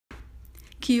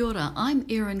Kia ora, I'm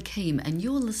Erin Keem and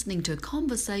you're listening to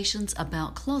Conversations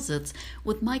About Closets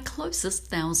with my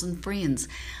closest 1,000 friends.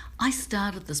 I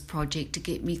started this project to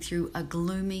get me through a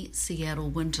gloomy Seattle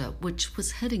winter, which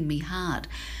was hitting me hard.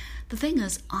 The thing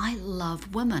is, I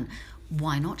love women.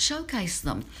 Why not showcase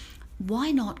them?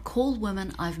 Why not call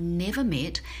women I've never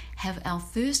met, have our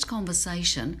first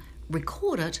conversation,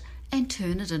 record it, and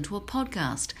turn it into a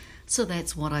podcast? So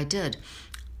that's what I did.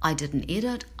 I didn't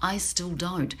edit, I still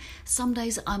don't. Some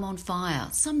days I'm on fire,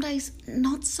 some days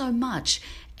not so much,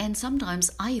 and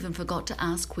sometimes I even forgot to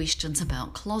ask questions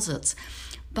about closets.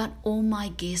 But all my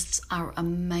guests are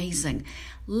amazing.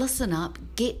 Listen up,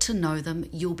 get to know them,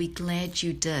 you'll be glad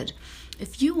you did.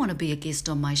 If you want to be a guest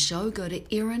on my show, go to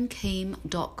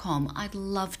erinkeem.com. I'd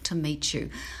love to meet you.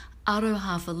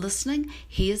 Aroha for listening.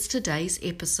 Here's today's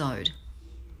episode.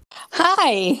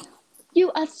 Hi. You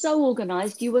are so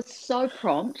organised. You were so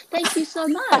prompt. Thank you so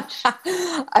much.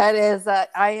 It is.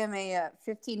 I am a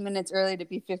 15 minutes early to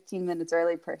be 15 minutes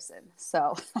early person.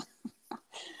 So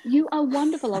You are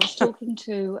wonderful. I was talking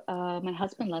to my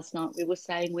husband last night. We were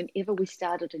saying whenever we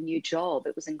started a new job,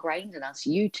 it was ingrained in us.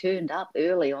 You turned up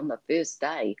early on the first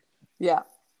day. yeah.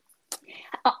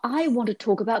 I want to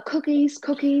talk about cookies,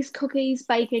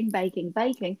 baking.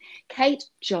 Kate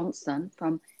Johnson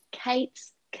from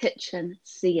Kate's Kitchen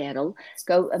Seattle.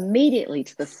 Go immediately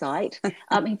to the site.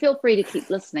 Feel free to keep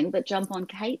listening, but jump on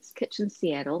Kate's Kitchen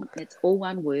Seattle. It's all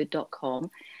one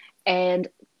word.com and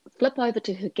flip over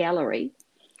to her gallery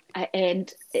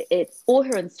and it's or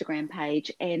her Instagram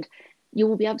page, and you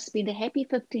will be able to spend a happy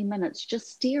 15 minutes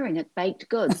just staring at baked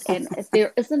goods. And if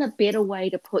there isn't a better way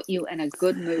to put you in a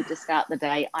good mood to start the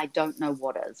day, I don't know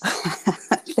what is.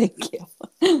 Thank you.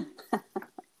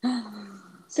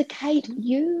 So, Kate,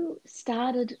 you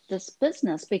started this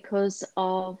business because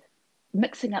of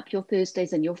mixing up your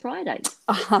Thursdays and your Fridays.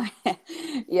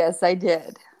 Yes, I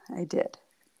did.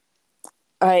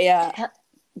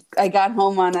 I got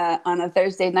home on a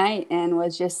Thursday night and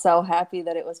was just so happy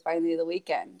that it was finally the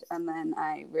weekend. And then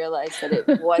I realized that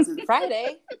it wasn't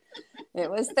Friday,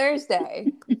 it was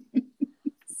Thursday.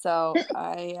 So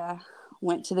I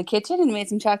went to the kitchen and made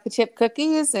some chocolate chip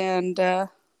cookies, and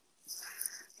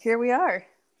here we are.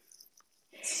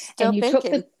 Still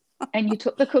baking. And you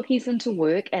took the cookies into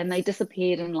work and they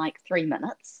disappeared in like 3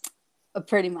 minutes.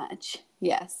 Pretty much.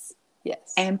 Yes.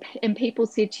 And people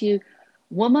said to you,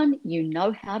 woman, you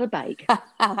know how to bake.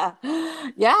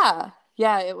 Yeah,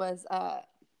 it was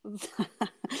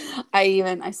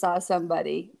I saw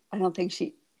somebody. I don't think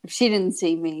she didn't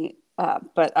see me,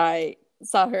 but I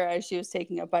saw her as she was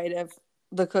taking a bite of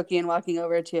the cookie and walking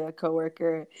over to a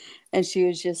coworker, and she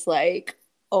was just like,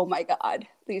 oh my God,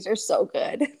 these are so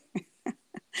good.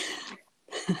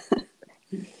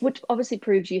 Which obviously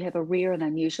proves you have a rare and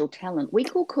unusual talent. We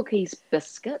call cookies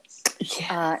biscuits.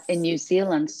 Yes. In New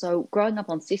Zealand. So growing up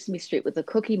on Sesame Street with the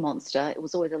Cookie Monster, it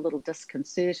was always a little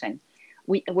disconcerting.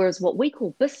 Whereas what we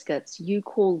call biscuits, you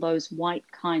call those white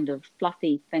kind of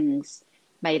fluffy things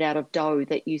made out of dough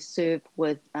that you serve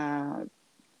with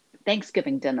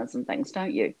Thanksgiving dinners and things,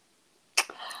 don't you?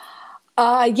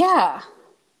 Yeah,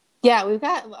 we've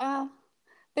got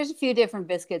there's a few different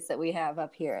biscuits that we have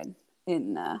up here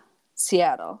in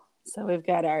Seattle. So we've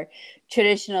got our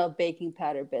traditional baking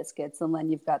powder biscuits, and then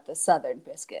you've got the Southern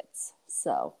biscuits.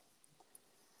 So,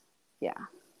 yeah,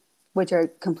 which are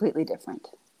completely different.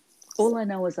 All I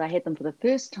know is I had them for the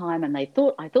first time, and I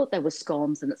thought they were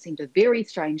scones, and it seemed a very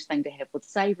strange thing to have with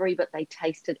savoury, but they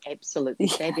tasted absolutely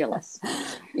fabulous.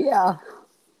 Yeah.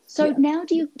 So now,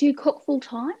 do you cook full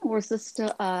time, or is this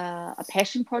a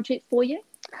passion project for you?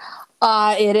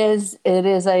 It is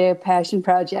a passion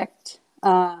project.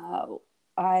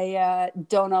 I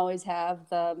don't always have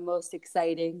the most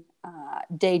exciting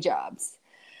day jobs.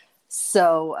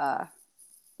 So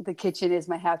the kitchen is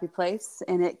my happy place,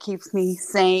 and it keeps me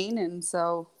sane. And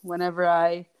so whenever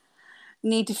I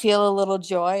need to feel a little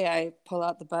joy, I pull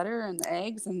out the butter and the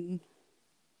eggs and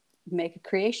make a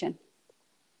creation.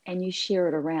 And you share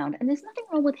it around. And there's nothing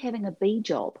wrong with having a B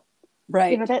job.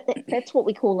 Right. You know, that's what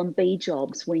we call them, B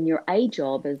jobs, when your A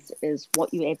job is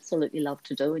what you absolutely love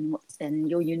to do and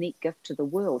your unique gift to the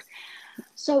world.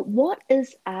 So what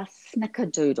is a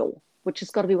snickerdoodle, which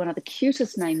has got to be one of the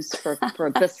cutest names for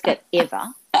a biscuit ever?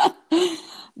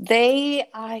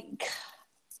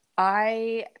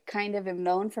 I kind of am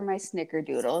known for my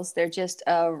snickerdoodles. They're just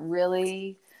a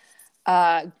really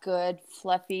good,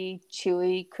 fluffy,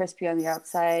 chewy, crispy on the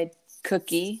outside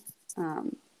cookie.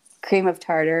 Cream of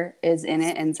tartar is in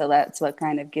it, and so that's what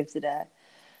kind of gives it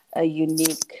a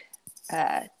unique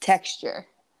texture.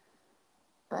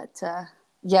 But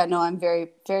I'm very,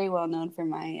 very well known for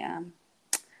my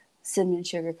cinnamon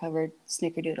sugar covered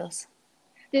snickerdoodles.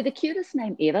 They're the cutest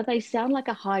name ever. They sound like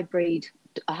a hybrid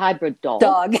dog.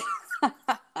 Dog.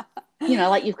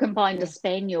 Like you've combined a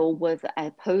spaniel with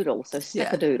a poodle, so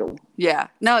snickerdoodle. Yeah.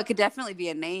 No, it could definitely be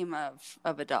a name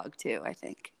of a dog too, I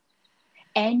think.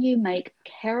 And you make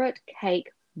carrot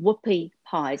cake whoopie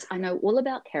pies. I know all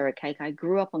about carrot cake. I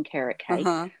grew up on carrot cake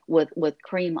with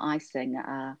cream icing,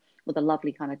 with a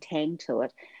lovely kind of tang to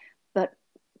it. But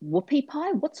whoopie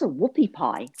pie? What's a whoopie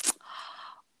pie?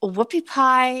 A whoopie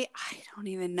pie? I don't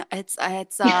even know. It's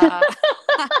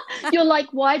You're like,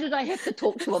 why did I have to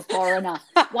talk to a foreigner?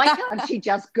 Why can't she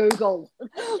just Google?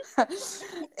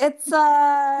 It's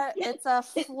a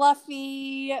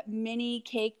fluffy mini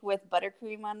cake with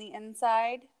buttercream on the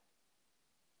inside.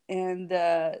 And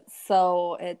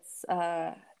so it's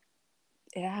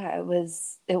it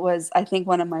was I think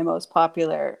one of my most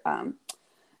popular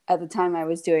at the time. I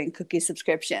was doing cookie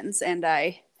subscriptions, and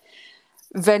I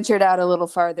ventured out a little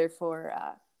farther for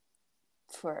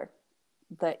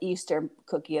the Easter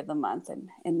cookie of the month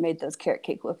and made those carrot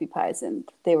cake whoopie pies, and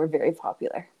they were very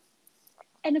popular.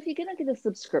 And if you're going to get a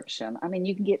subscription, I mean,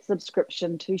 you can get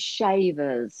subscription to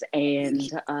shavers and,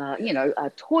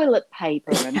 toilet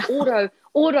paper and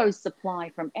auto supply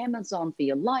from Amazon for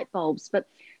your light bulbs. But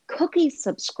cookie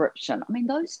subscription, I mean,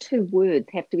 those two words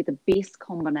have to be the best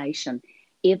combination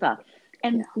ever.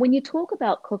 And when you talk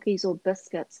about cookies or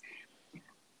biscuits,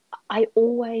 I'm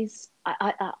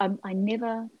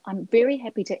very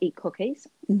happy to eat cookies,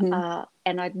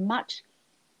 and I'd much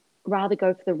rather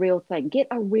go for the real thing. Get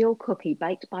a real cookie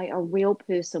baked by a real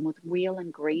person with real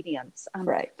ingredients.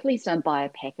 Right. Please don't buy a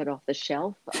packet off the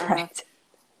shelf. Right.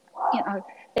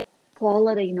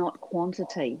 Quality, not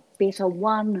quantity. Better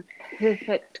one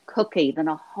perfect cookie than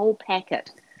a whole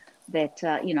packet that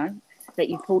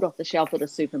you pulled off the shelf at a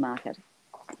supermarket.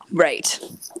 Right.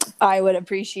 I would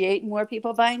appreciate more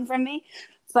people buying from me,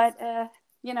 but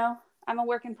I'm a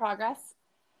work in progress.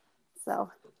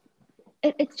 So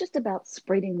it's just about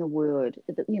spreading the word.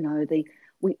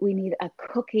 We need a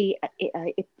cookie,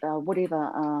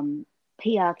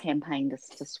 PR campaign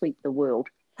to sweep the world.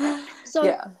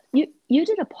 So you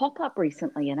did a pop-up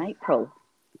recently in April.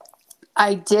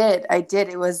 I did.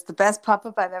 It was the best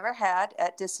pop-up I've ever had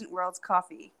at Distant Worlds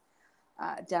Coffee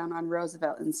down on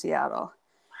Roosevelt in Seattle.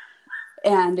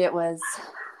 And it was,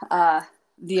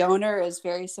 the owner is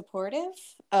very supportive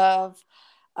of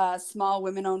small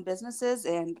women-owned businesses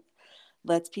and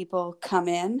lets people come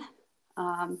in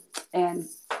and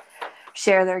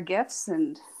share their gifts.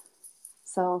 And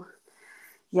so,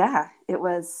 it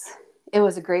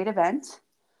was a great event.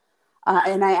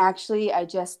 And I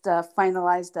just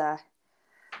finalized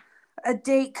a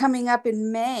date coming up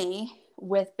in May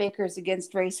with Bakers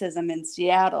Against Racism in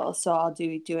Seattle. So I'll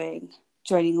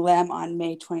joining them on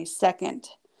May 22nd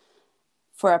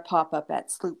for a pop-up at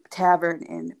Sloop Tavern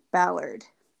in Ballard.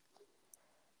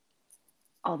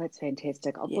 Oh, that's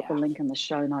fantastic. I'll put the link in the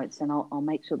show notes, and I'll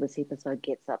make sure this episode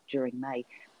gets up during May.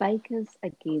 Bakers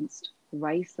Against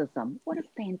Racism. What a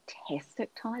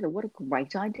fantastic title. What a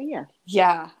great idea.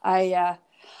 Yeah, I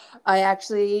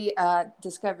actually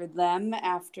discovered them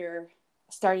after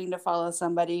starting to follow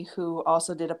somebody who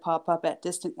also did a pop-up at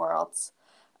Distant Worlds,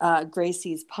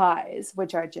 Gracie's Pies,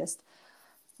 which are just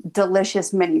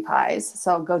delicious mini pies.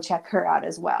 So go check her out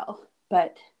as well.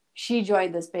 But she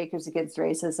joined this Bakers Against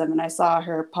Racism, and I saw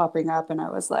her popping up, and I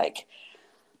was like,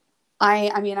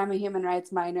 I'm a human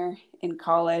rights minor in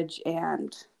college,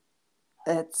 and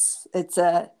it's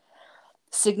a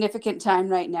significant time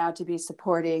right now to be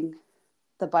supporting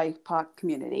the BIPOC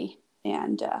community,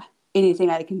 and anything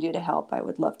I can do to help, I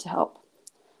would love to help.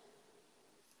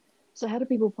 So how do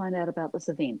people find out about this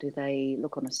event? Do they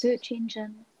look on a search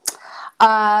engine?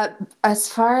 As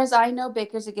far as I know,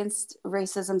 Bakers Against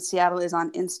Racism Seattle is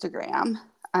on Instagram.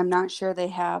 I'm not sure they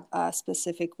have a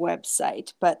specific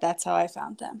website, but that's how I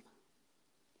found them.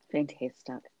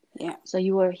 Fantastic. Yeah. So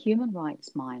you were a human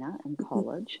rights minor in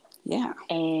college. Yeah.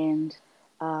 And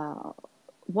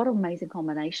what an amazing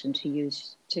combination to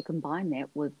use to combine that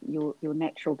with your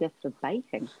natural gift of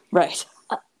baking. Right.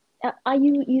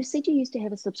 You said you used to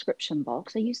have a subscription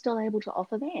box. Are you still able to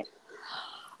offer that?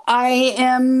 I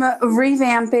am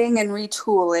revamping and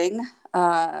retooling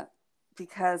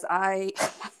because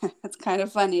it's kind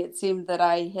of funny. It seemed that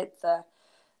I hit the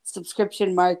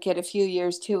subscription market a few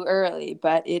years too early,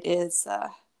 but it's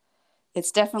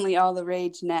definitely all the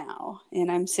rage now,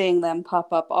 and I'm seeing them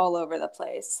pop up all over the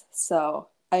place. So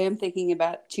I am thinking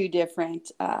about two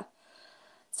different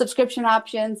subscription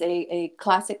options, a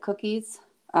classic cookies,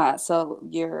 so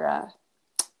your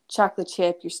chocolate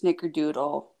chip, your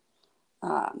snickerdoodle,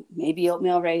 maybe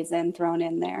oatmeal raisin thrown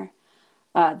in there,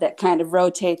 that kind of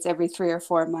rotates every 3 or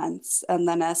 4 months, and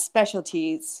then a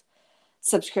specialties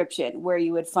subscription where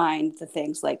you would find the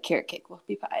things like carrot cake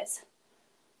whoopie pies.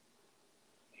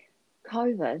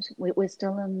 COVID, we're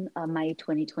still in May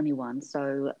 2021,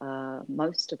 so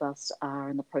most of us are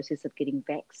in the process of getting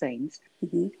vaccines.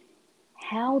 Mm-hmm.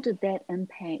 How did that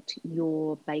impact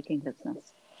your baking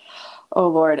business? Oh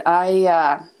Lord,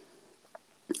 I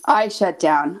shut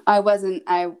down. I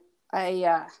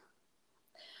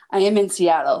am in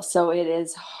Seattle, so it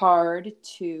is hard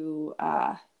to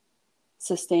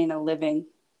sustain a living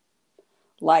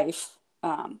life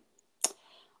on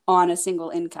a single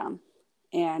income.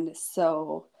 And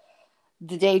so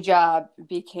the day job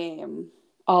became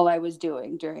all I was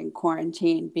doing during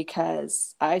quarantine,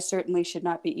 because I certainly should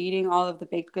not be eating all of the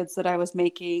baked goods that I was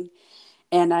making.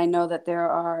 And I know that there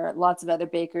are lots of other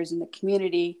bakers in the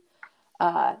community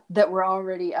that were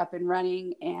already up and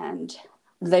running, and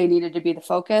they needed to be the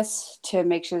focus to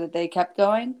make sure that they kept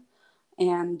going.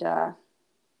 And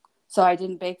so I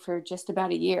didn't bake for just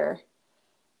about a year,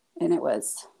 and it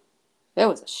was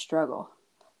a struggle.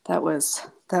 That was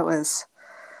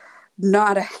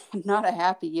not a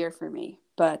happy year for me,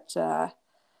 but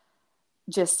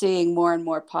just seeing more and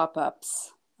more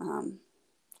pop-ups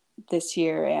this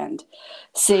year, and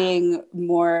seeing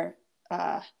more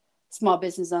small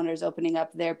business owners opening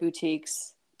up their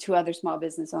boutiques to other small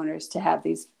business owners to have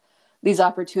these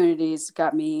opportunities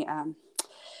got me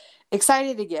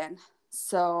excited again.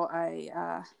 So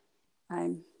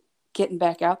I'm getting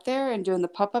back out there and doing the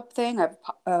pop-up thing. I've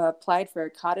applied for a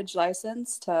cottage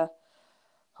license to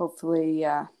hopefully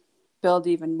build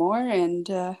even more, and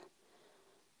well,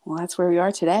 that's where we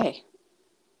are today.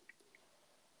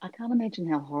 I can't imagine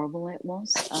how horrible that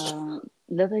was.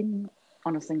 Living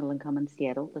on a single income in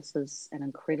Seattle, this is an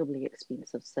incredibly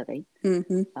expensive city.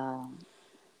 Mm-hmm.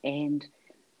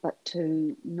 But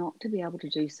to be able to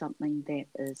do something that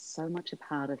is so much a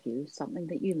part of you, something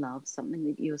that you love, something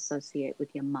that you associate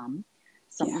with your mum,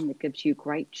 something that gives you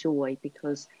great joy,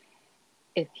 because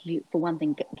if you, for one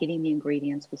thing, getting the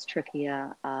ingredients was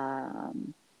trickier,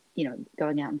 going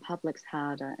out in public's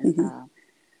harder, and Mm-hmm.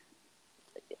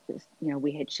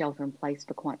 We had shelter in place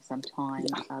for quite some time.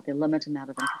 The limited amount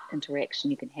of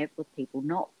interaction you can have with people,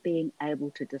 not being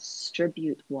able to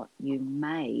distribute what you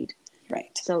made.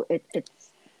 Right. So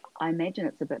I imagine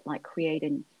it's a bit like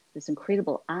creating this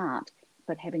incredible art,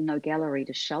 but having no gallery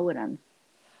to show it in.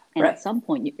 And Right. at some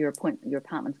point, your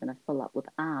apartment's going to fill up with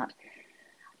art.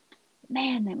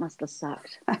 Man, that must have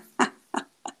sucked.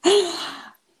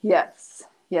 Yes,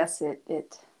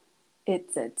 it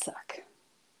did suck.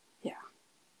 Yeah.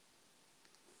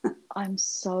 I'm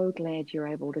so glad you're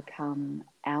able to come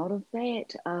out of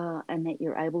that, and that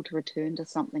you're able to return to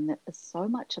something that is so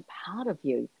much a part of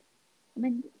you. I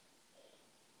mean,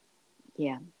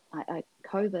 yeah,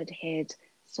 COVID had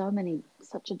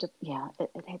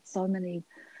it had so many,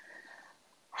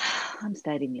 I'm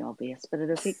stating the obvious, but it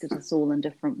affected us all in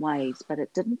different ways, but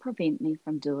it didn't prevent me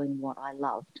from doing what I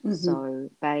loved. Mm-hmm. So,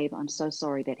 babe, I'm so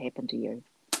sorry that happened to you.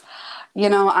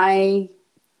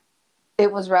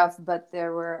 It was rough, but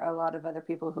there were a lot of other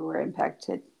people who were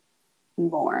impacted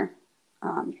more.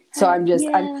 So I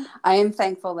am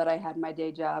thankful that I had my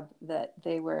day job, that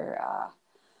they were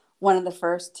one of the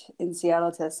first in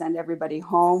Seattle to send everybody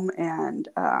home and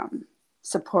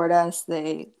support us.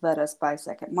 They let us buy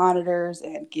second monitors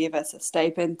and gave us a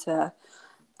stipend to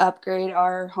upgrade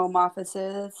our home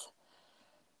offices.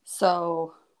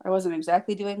 So I wasn't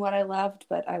exactly doing what I loved,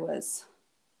 but I was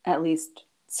at least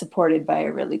supported by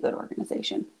a really good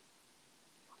organization.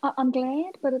 I'm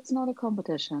glad, but it's not a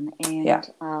competition, and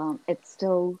it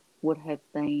still would have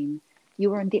been, you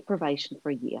were in deprivation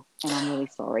for a year, and I'm really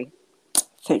sorry.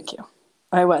 Thank you.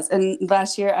 I was. And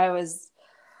last year I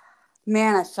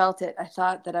felt it. I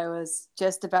thought that I was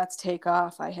just about to take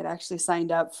off. I had actually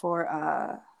signed up for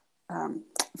a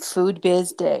food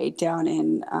biz day down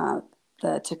in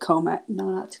the Tacoma. No,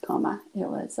 not Tacoma. It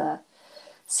was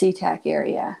SeaTac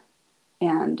area.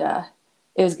 And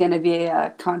it was going to be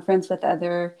a conference with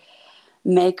other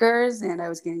makers, and I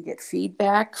was going to get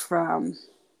feedback from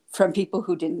people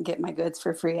who didn't get my goods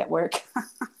for free at work.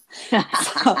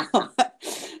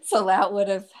 So that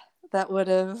would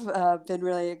have been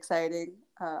really exciting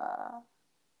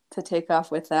to take off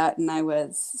with that. And I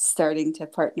was starting to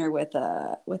partner with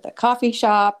a coffee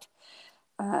shop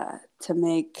to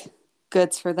make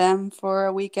goods for them for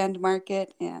a weekend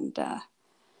market, and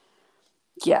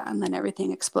and then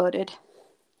everything exploded.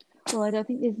 Well, I don't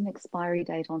think there's an expiry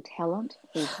date on talent.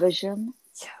 There's vision.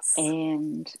 Yes.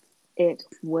 And it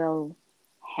will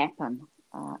happen.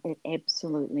 It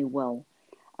absolutely will.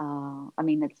 I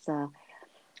mean,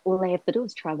 All they have to do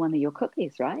is try one of your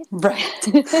cookies, right? Right.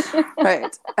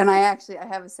 Right. And I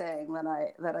have a saying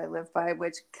that I live by,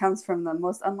 which comes from the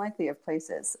most unlikely of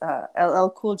places. LL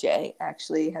Cool J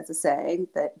actually has a saying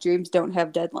that dreams don't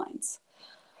have deadlines.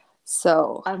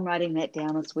 So I'm writing that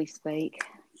down as we speak.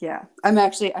 yeah,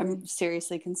 I'm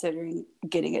seriously considering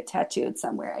getting it tattooed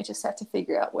somewhere. I just have to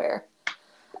figure out where.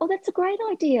 Oh, that's a great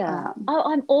idea. Um,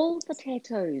 Oh, I'm all for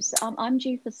tattoos. I'm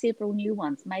due for several new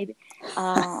ones. Maybe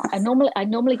I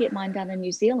normally get mine done in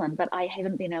New Zealand, but I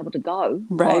haven't been able to go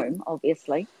right. home,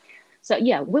 obviously. So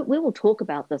yeah, we will talk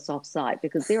about this off-site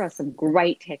because there are some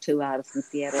great tattoo artists in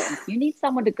Seattle, and if you need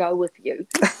someone to go with you,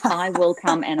 I will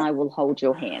come and I will hold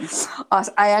your hand.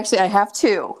 Awesome. I have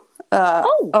two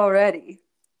Oh, already.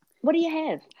 what do you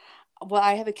have? Well,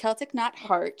 I have a Celtic knot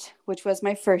heart, which was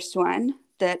my first one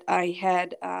that I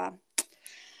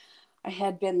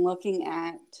had been looking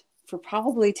at for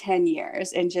probably 10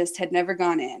 years and just had never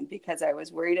gone in because I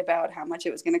was worried about how much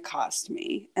it was going to cost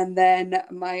me. And then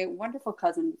my wonderful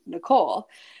cousin, Nicole,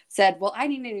 said, well, I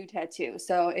need a new tattoo.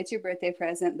 So it's your birthday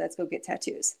present. Let's go get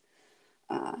tattoos.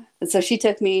 And so she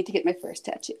took me to get my first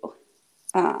tattoo.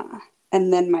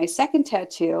 And then my second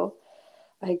tattoo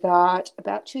I got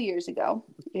about 2 years ago.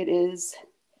 It is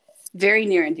very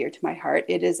near and dear to my heart.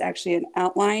 It is actually an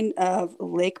outline of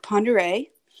Lake Pend Oreille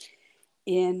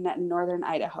in northern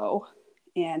Idaho.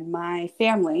 And my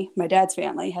dad's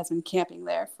family, has been camping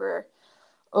there for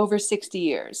over 60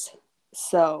 years.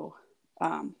 So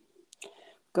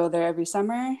go there every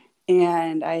summer.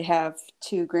 And I have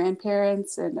two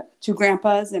grandparents and two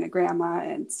grandpas and a grandma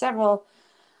and several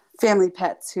family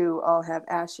pets who all have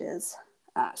ashes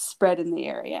spread in the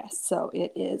area. So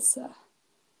it is,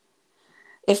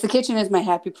 if the kitchen is my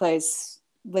happy place,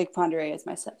 Lake Pend Oreille is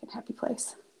my second happy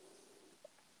place.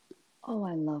 Oh,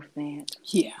 I love that.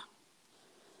 Yeah.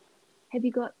 Have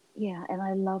you got, yeah, and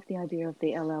I love the idea of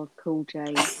the LL Cool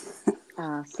J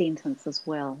sentence as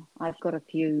well. I've got a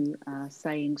few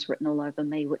sayings written all over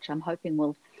me, which I'm hoping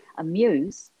will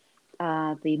amuse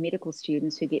the medical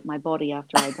students who get my body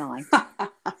after I die.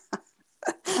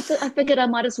 I figured I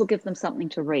might as well give them something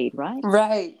to read, right?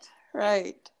 Right.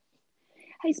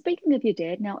 Hey, speaking of your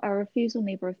dad, now a refusal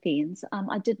never offends.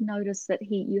 I did notice that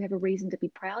you have a reason to be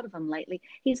proud of him lately.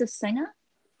 He's a singer.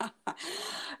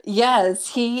 Yes,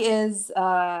 he is.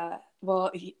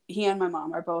 Well, he and my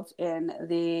mom are both in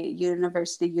the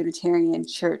University Unitarian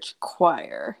Church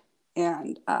choir.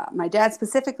 And my dad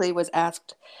specifically was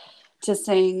asked to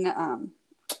sing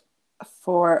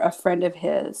for a friend of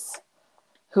his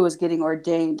who was getting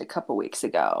ordained a couple weeks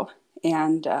ago.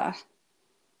 And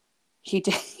he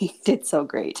did so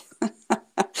great.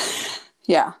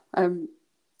 Yeah, I'm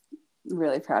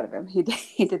really proud of him.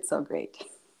 He did so great.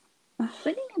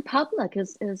 Singing in public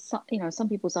is some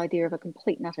people's idea of a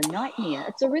complete and utter nightmare.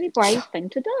 It's a really brave thing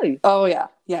to do. Oh yeah.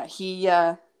 He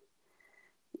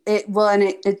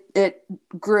it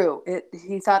grew.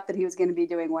 He thought that he was going to be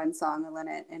doing one song,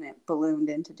 and it ballooned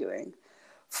into doing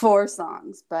 4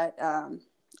 songs. But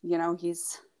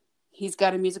he's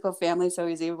got a musical family, so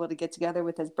he's able to get together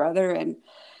with his brother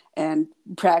and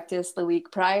practice the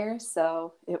week prior.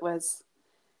 So it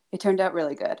turned out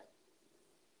really good.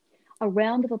 A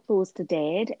round of applause to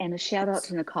Dad and a shout out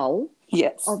to Nicole.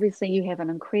 Yes. Obviously, you have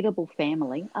an incredible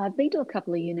family. I've been to a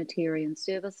couple of Unitarian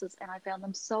services and I found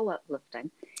them so uplifting.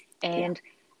 And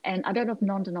I don't know if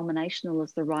non-denominational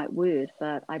is the right word,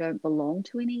 but I don't belong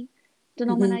to any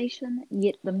denomination.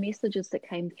 Yet the messages that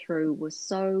came through were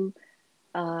so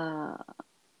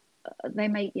they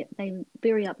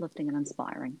very uplifting and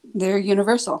inspiring. They're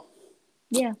universal.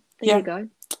 Yeah, there you go.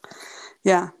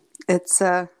 Yeah, it's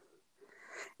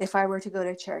if I were to go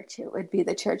to church, it would be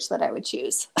the church that I would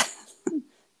choose.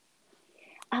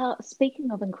 Speaking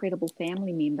of incredible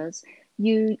family members,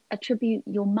 you attribute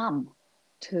your mum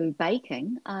to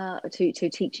baking, to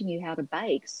teaching you how to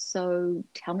bake. So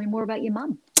tell me more about your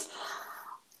mum.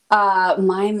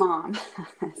 My mom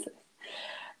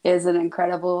is an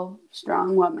incredible,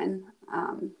 strong woman.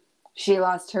 She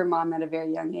lost her mom at a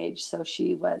very young age, so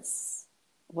she was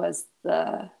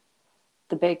the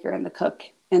baker and the cook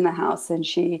in the house, and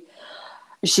she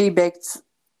baked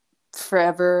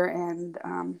forever. And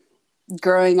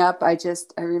growing up, I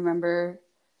remember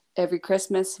every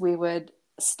Christmas we would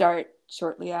start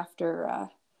shortly after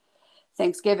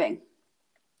Thanksgiving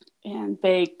and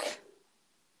bake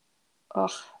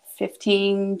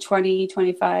 15, 20,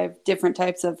 25 different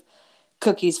types of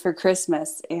cookies for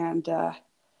Christmas. And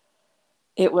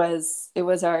it was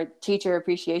our teacher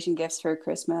appreciation gifts for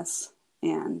Christmas,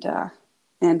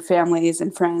 and families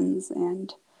and friends,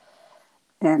 and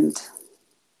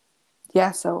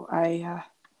yeah, so I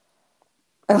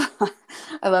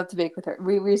I love to bake with her.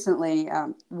 We recently,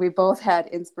 we both had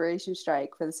inspiration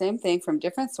strike for the same thing from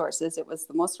different sources. It was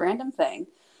the most random thing,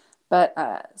 but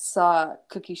saw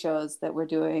cookie shows that were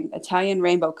doing Italian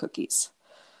rainbow cookies,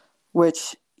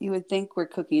 which you would think were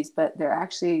cookies, but they're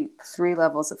actually 3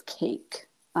 levels of cake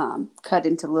cut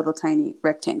into little tiny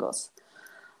rectangles.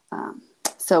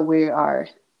 So we are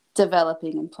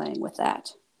developing and playing with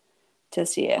that to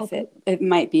see if it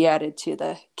might be added to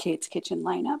the Kate's Kitchen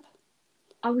lineup.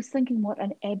 I was thinking, what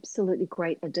an absolutely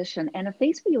great addition. And if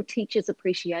these were your teacher's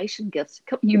appreciation gifts,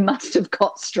 you must have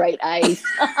got straight A's.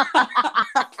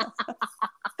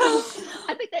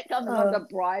 I think that comes under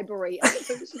bribery. I'm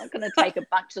just not going to take a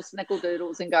bunch of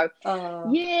snickerdoodles and go,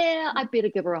 yeah, I better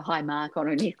give her a high mark on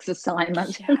her next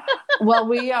assignment. Well,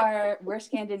 we're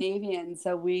Scandinavian,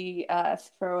 so we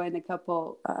throw in a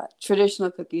couple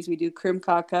traditional cookies. We do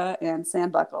krumkaka and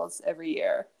sandbuckles every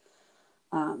year.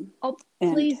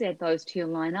 Please add those to your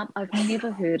lineup. I've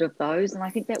never heard of those, and I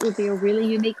think that would be a really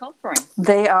unique offering.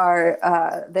 They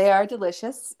are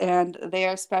delicious, and they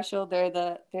are special. They're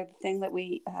the thing that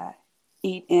we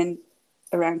eat in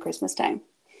around Christmas time,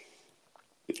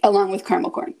 along with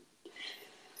caramel corn.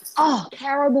 Oh,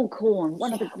 caramel corn,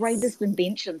 one of the greatest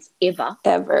inventions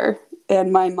ever.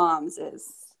 And my mom's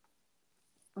is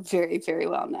very, very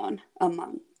well known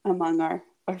among our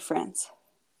friends.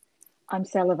 I'm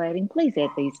salivating. Please add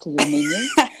these to your menu.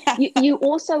 you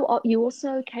also do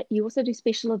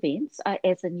special events,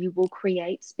 as in you will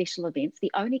create special events. The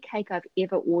only cake I've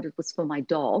ever ordered was for my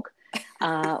dog,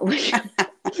 which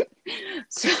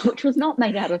was not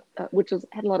made out of,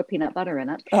 had a lot of peanut butter in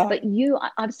it. But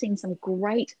I've seen some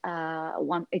great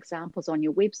examples on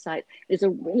your website. There's a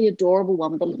really adorable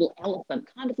one with a little elephant,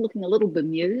 kind of looking a little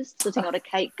bemused, sitting on a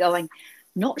cake, going,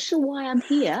 "Not sure why I'm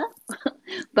here,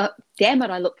 but damn it,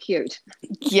 I look cute."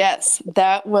 Yes,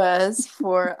 that was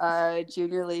for a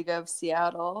Junior League of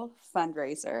Seattle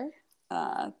fundraiser.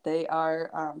 They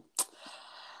are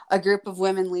a group of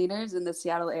women leaders in the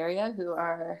Seattle area who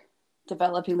are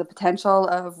developing the potential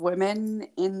of women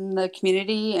in the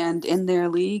community and in their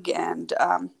league, and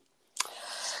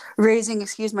raising,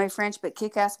 excuse my French, but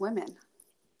kick-ass women.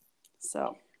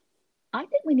 So I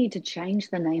think we need to change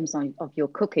the names of your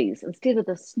cookies. Instead of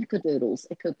the snickerdoodles,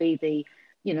 it could be the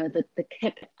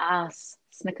kick-ass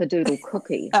snickerdoodle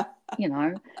cookie.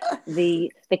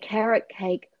 The carrot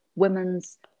cake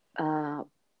women's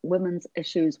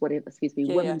issues, whatever. Excuse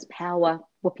me, women's power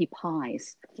whoopie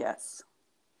pies. Yes.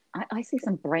 I see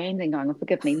some branding going on.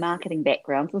 Forgive me, marketing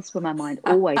backgrounds. This is where my mind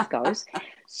always goes.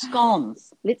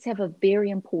 Scones. Let's have a very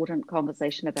important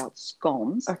conversation about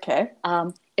scones. Okay.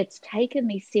 It's taken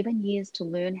me 7 years to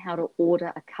learn how to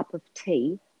order a cup of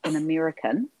tea in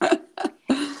American. There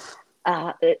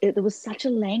was such a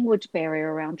language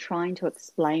barrier around trying to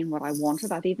explain what I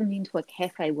wanted. I've even been to a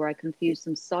cafe where I confused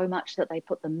them so much that they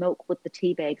put the milk with the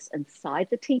tea bags inside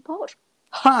the teapot.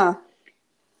 Huh.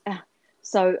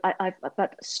 So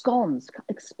but scones,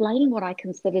 explaining what I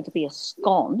consider to be a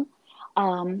scone.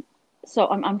 So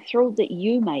I'm thrilled that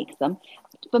you make them.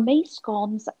 For me,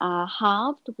 scones are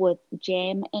halved with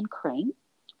jam and cream,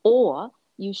 or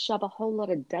you shove a whole lot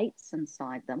of dates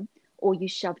inside them, or you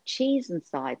shove cheese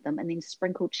inside them and then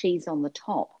sprinkle cheese on the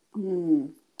top.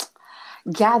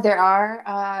 Yeah, there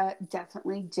are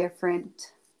definitely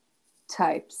different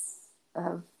types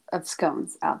of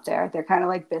scones out there. They're kind of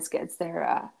like biscuits.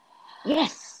 They're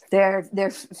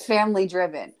family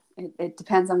driven. It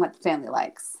depends on what the family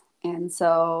likes. And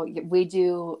so we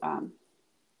do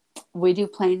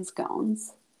plain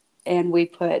scones, and we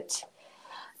put,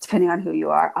 depending on who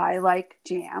you are, I like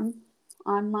jam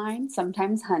on mine,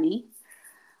 sometimes honey.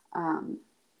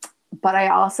 But I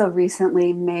also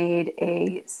recently made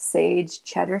a sage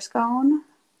cheddar scone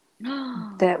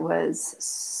that was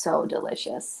so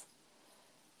delicious.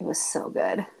 It was so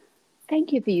good.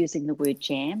 Thank you for using the word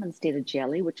jam instead of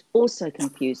jelly, which also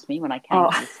confused me when I came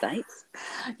to the States.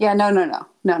 Yeah, no.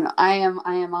 I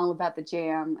am all about the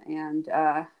jam, and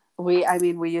we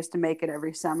used to make it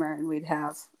every summer, and we'd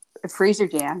have a freezer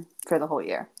jam for the whole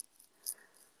year.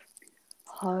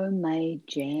 Homemade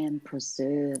jam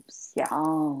preserves. Yeah.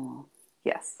 Oh.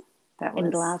 Yes. That was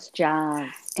in glass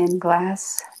jars. In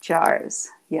glass jars.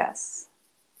 Yes.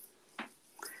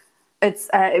 It's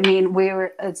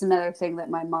another thing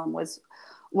that my mom was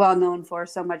well known for,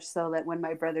 so much so that when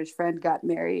my brother's friend got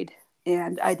married,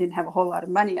 and I didn't have a whole lot of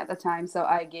money at the time, so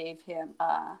I gave him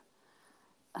I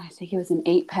think it was an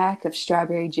 8-pack of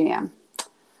strawberry jam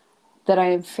that I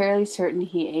am fairly certain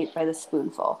he ate by the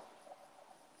spoonful,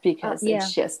 because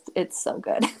it's so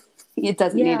good. It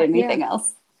doesn't need anything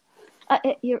else.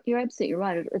 You're absolutely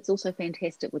right. It's also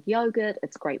fantastic with yogurt.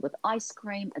 It's great with ice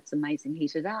cream. It's amazing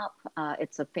heated up.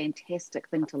 It's a fantastic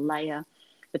thing to layer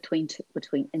between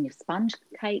in your sponge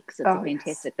cakes. It's a Oh, yes.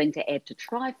 fantastic thing to add to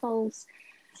trifles.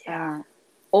 Yeah.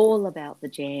 All about the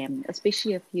jam,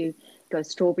 especially if you go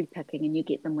strawberry picking and you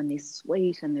get them when they're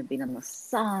sweet and they've been in the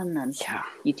sun, and Yeah.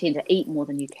 you tend to eat more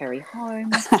than you carry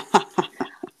home.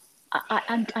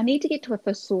 I need to get to a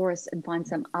thesaurus and find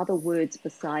some other words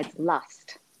besides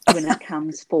lust when it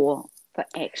comes for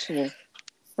actual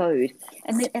food.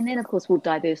 And then of course we'll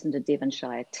diverse into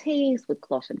Devonshire teas with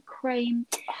clot and cream.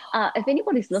 If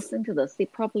anybody's listening to this, they're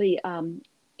probably on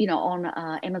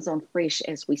Amazon Fresh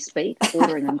as we speak,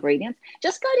 ordering ingredients.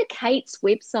 Just go to Kate's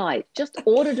website. Just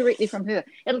order directly from her.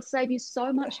 It'll save you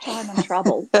so much time and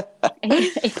trouble.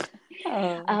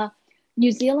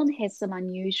 New Zealand has some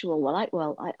unusual.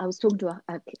 I was talking to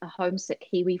a homesick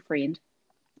Kiwi friend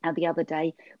the other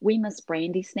day. We miss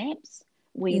brandy snaps.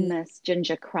 We miss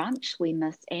ginger crunch. We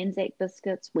miss Anzac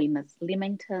biscuits. We miss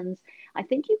Leamingtons. I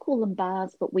think you call them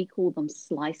bars, but we call them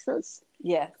slices.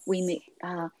 Yes.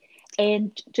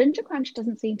 And ginger crunch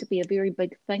doesn't seem to be a very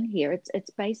big thing here.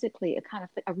 It's basically a kind of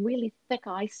a really thick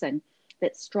icing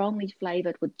that's strongly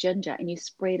flavored with ginger, and you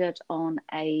spread it on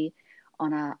a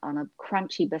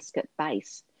crunchy biscuit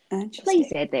base.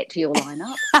 Please add that to your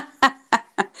lineup.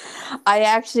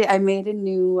 I made a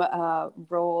new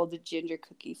rolled ginger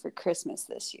cookie for Christmas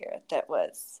this year.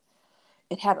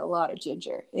 It had a lot of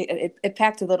ginger. It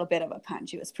packed a little bit of a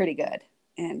punch. It was pretty good.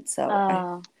 And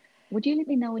so would you let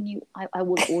me know when I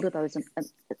will order those.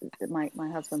 My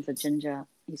husband's a ginger.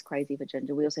 He's crazy for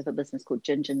ginger. We also have a business called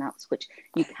Ginger Nuts, which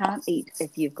you can't eat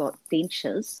if you've got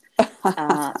dentures.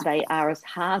 They are as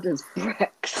hard as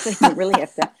bricks. You really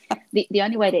have to. The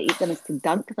only way to eat them is to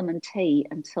dunk them in tea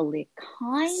until they're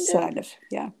kind of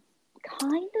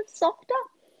softer,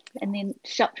 and then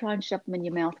try and shove them in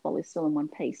your mouth while they're still in one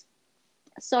piece.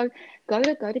 So go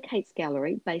to Kate's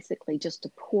Gallery, basically just to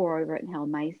pour over it and how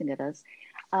amazing it is.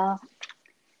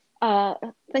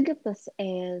 Think of this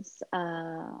as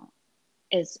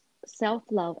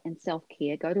self-love and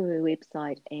self-care. Go to her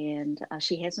website, and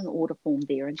she has an order form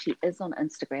there, and she is on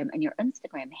Instagram, and your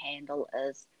Instagram handle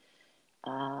is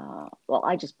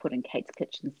I just put in Kate's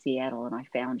Kitchen Seattle and I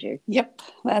found you. Yep,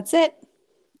 that's it.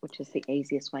 Which is the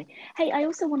easiest way. Hey, I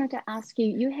also wanted to ask you,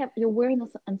 you're wearing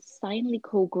this insanely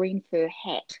cool green fur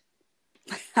hat.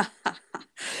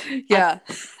 Yeah.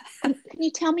 Can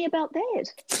you tell me about that?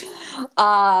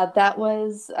 That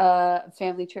was a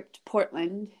family trip to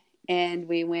Portland, and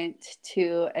we went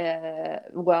to a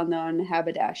well-known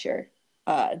haberdasher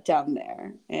down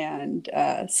there, and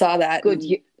saw that.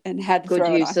 And had to good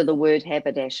throw use of the word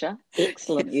haberdasher.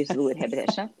 Excellent use of the word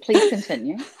haberdasher. Please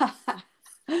continue.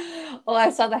 Well,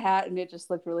 I saw the hat and it just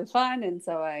looked really fun, and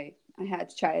so I had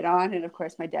to try it on, and of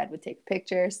course my dad would take a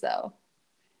picture. So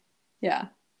yeah,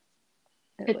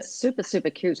 it's super, super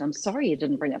cute. I'm sorry you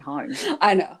didn't bring it home.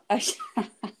 I know. I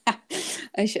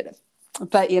should have,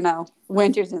 but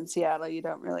winters in Seattle, you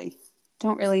don't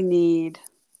really need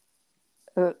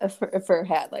a fur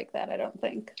hat like that, I don't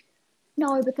think.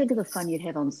 No, but think of the fun you'd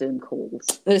have on Zoom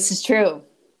calls. This is true.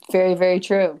 Very, very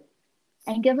true.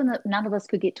 And given that none of us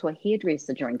could get to a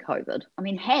hairdresser during COVID, I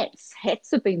mean, hats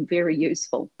have been very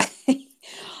useful.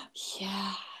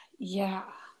 Yeah.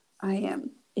 I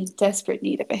am in desperate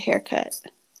need of a haircut,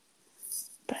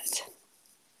 but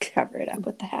cover it up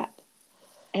with the hat.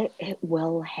 It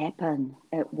will happen.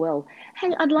 It will.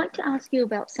 Hey, I'd like to ask you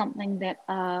about something that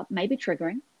may be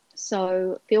triggering.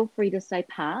 So feel free to say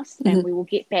pass, and we will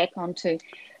get back onto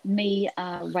me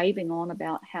raving on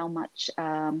about how much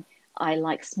I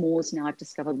like s'mores now. I've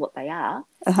discovered what they are.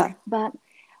 But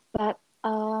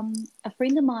a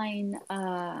friend of mine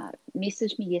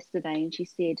messaged me yesterday, and she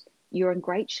said, "You're in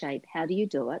great shape. How do you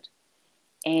do it?"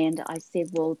 And I said,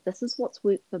 well, this is what's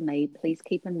worked for me. Please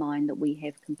keep in mind that we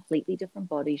have completely different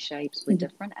body shapes. We're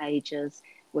different ages.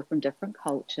 We're from different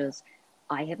cultures.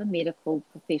 I have a medical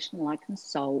professional I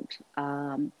consult.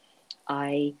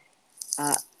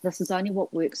 This is only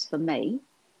what works for me.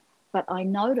 But I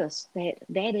noticed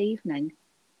that evening,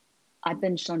 I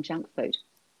binged on junk food.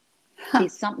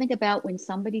 There's something about when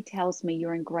somebody tells me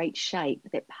you're in great shape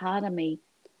that part of me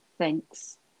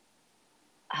thinks,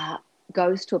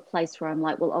 goes to a place where I'm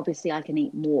like, well, obviously I can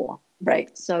eat more.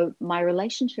 Right. So my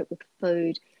relationship with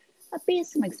food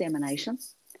bears some examination.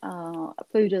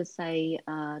 Food is a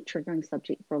triggering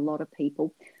subject for a lot of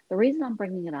people. The reason I'm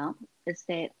bringing it up is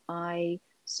that I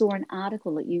saw an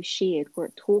article that you shared where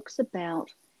it talks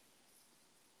about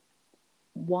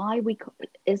why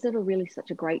is it really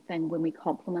such a great thing when we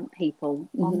compliment people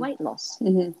on weight loss?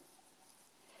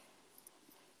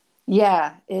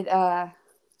 Yeah, it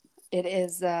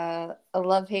is a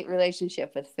love-hate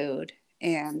relationship with food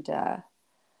and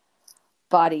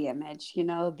body image. You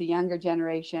know, the younger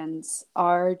generations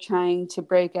are trying to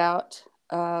break out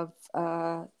of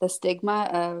the stigma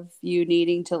of you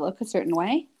needing to look a certain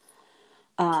way.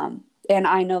 And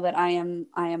I know that I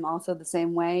am also the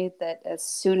same way, that as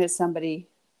soon as somebody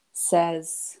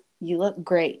says you look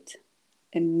great,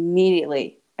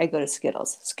 immediately I go to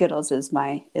Skittles. Skittles is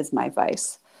my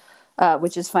vice,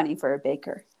 which is funny for a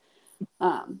baker.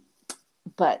 Um,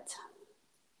 but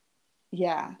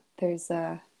yeah, there's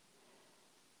a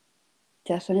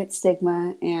definite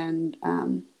stigma, and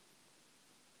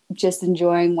just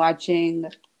enjoying watching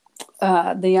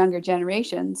the younger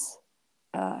generations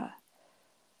uh,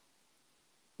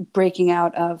 breaking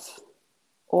out of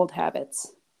old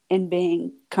habits and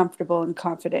being comfortable and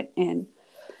confident in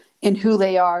who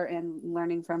they are and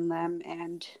learning from them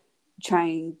and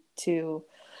trying to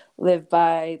live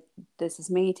by, this is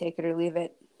me, take it or leave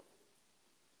it.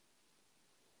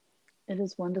 It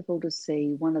is wonderful to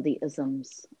see one of the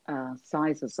isms,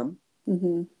 sizeism,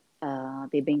 Mm-hmm.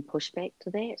 they're being pushed back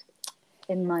to that.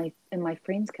 In my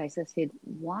friend's case, I said,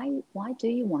 why do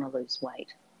you want to lose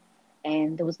weight?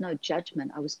 And there was no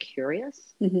judgment. I was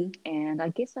curious, Mm-hmm. and I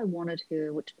guess I wanted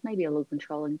her, which may be a little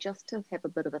controlling, just to have a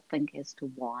bit of a think as to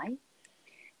why.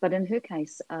 But in her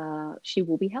case, she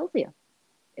will be healthier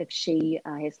if she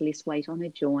has less weight on her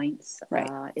joints,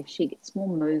 Right. if she gets more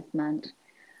movement,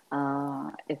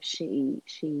 if she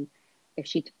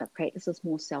practices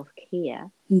more self-care,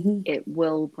 Mm-hmm. it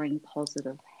will bring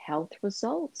positive health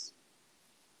results.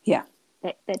 Yeah.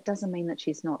 That doesn't mean that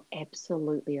she's not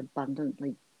absolutely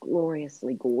abundantly,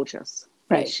 gloriously gorgeous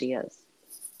Right. as she is.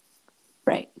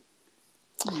 Right.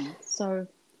 So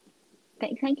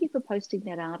thank you for posting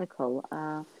that article.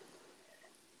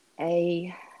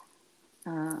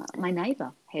 My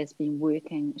neighbor has been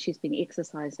working, she's been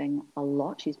exercising a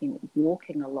lot, she's been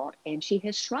walking a lot, and she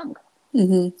has shrunk.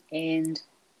 Mm-hmm. And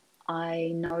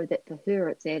I know that for her,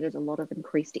 it's added a lot of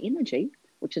increased energy,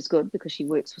 which is good because she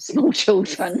works with small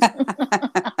children.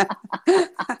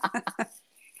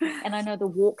 And I know the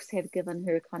walks have given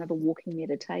her kind of a walking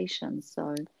meditation.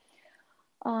 So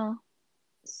I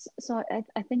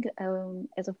think,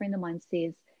 as a friend of mine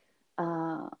says,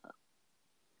 uh,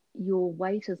 your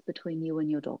weight is between you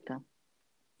and your doctor.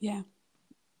 Yeah.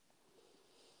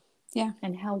 Yeah.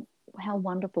 And how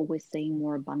wonderful we're seeing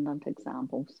more abundant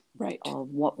examples Right. of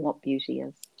what beauty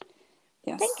is.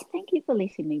 Yes. Thank you for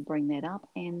letting me bring that up,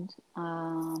 and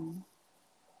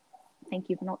thank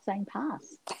you for not saying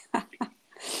pass.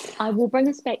 I will bring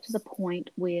us back to the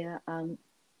point where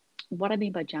what I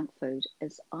mean by junk food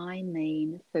is I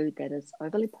mean food that is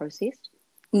overly processed,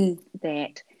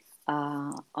 that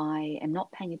I am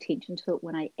not paying attention to it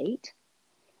when I eat,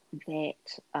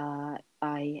 that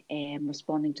I am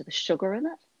responding to the sugar in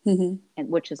it, Mm-hmm. and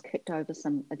which has kicked over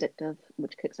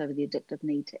which kicks over the addictive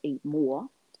need to eat more.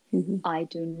 Mm-hmm. I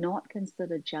do not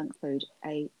consider junk food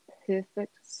a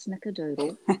perfect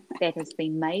snickerdoodle that has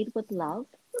been made with love,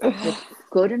 with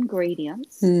good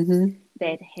ingredients, Mm-hmm.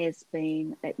 that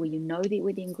where you know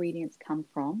where the ingredients come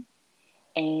from,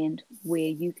 and where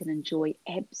you can enjoy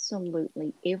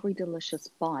absolutely every delicious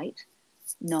bite,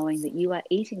 knowing that you are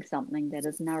eating something that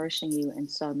is nourishing you in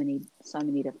so many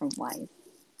different ways.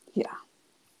 Yeah.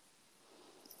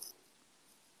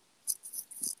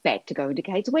 Back to going to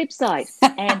Kate's website.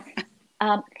 And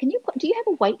do you have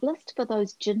a wait list for the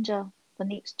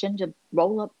next ginger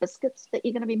roll-up biscuits that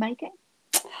you're going to be making?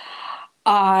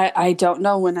 I don't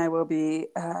know when I will be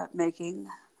making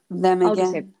them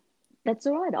again. That's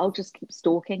all right. I'll just keep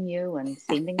stalking you and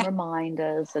sending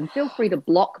reminders, and feel free to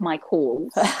block my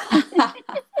calls.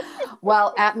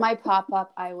 Well, at my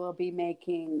pop-up, I will be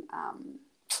making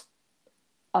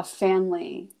a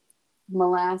family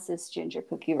molasses ginger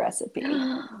cookie recipe,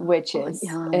 which is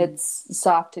it's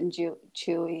soft and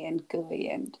chewy and gooey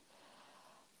and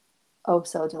oh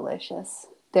so delicious.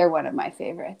 They're one of my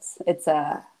favorites. It's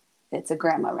a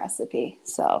grandma recipe,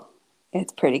 so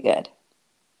it's pretty good.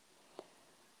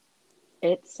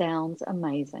 It sounds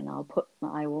amazing.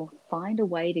 I will find a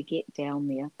way to get down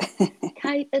there.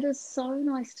 Kate, it is so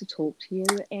nice to talk to you,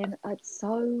 and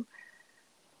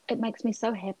it makes me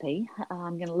so happy.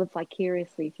 I'm going to live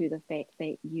vicariously through the fact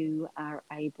that you are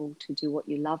able to do what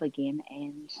you love again,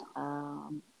 and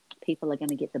people are going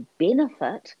to get the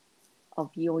benefit of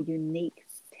your unique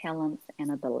talents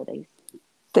and abilities.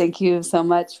 Thank you so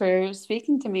much for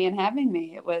speaking to me and having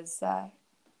me. It was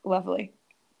lovely.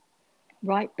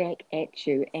 Right back at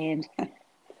you. And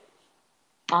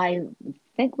I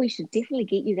think we should definitely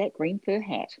get you that green fur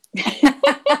hat.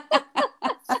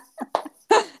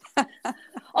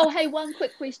 Oh, hey, one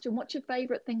quick question. What's your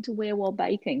favorite thing to wear while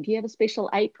baking? Do you have a special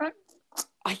apron?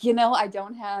 I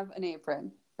don't have an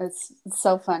apron. It's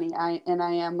so funny. I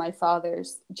am my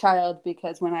father's child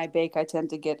because when I bake, I tend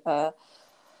to get a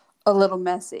little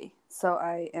messy. So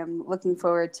I am looking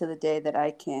forward to the day that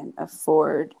I can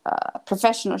afford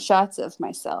professional shots of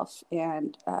myself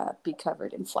and be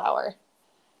covered in flour.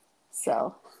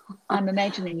 So I'm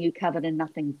imagining you covered in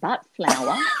nothing but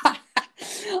flour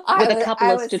with a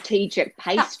couple of strategic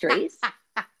pastries.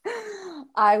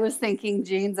 I was thinking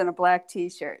jeans and a black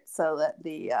T-shirt so that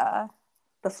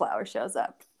the flour shows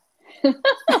up.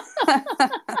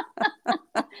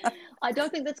 I don't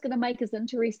think that's going to make as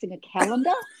interesting a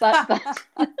calendar, but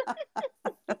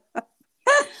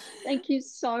thank you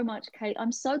so much, Kate.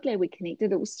 I'm so glad we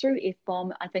connected. It was through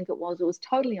F-Bomb. I think it was. It was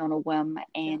totally on a whim,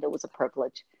 and it was a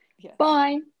privilege. Yes.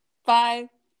 Bye. Bye.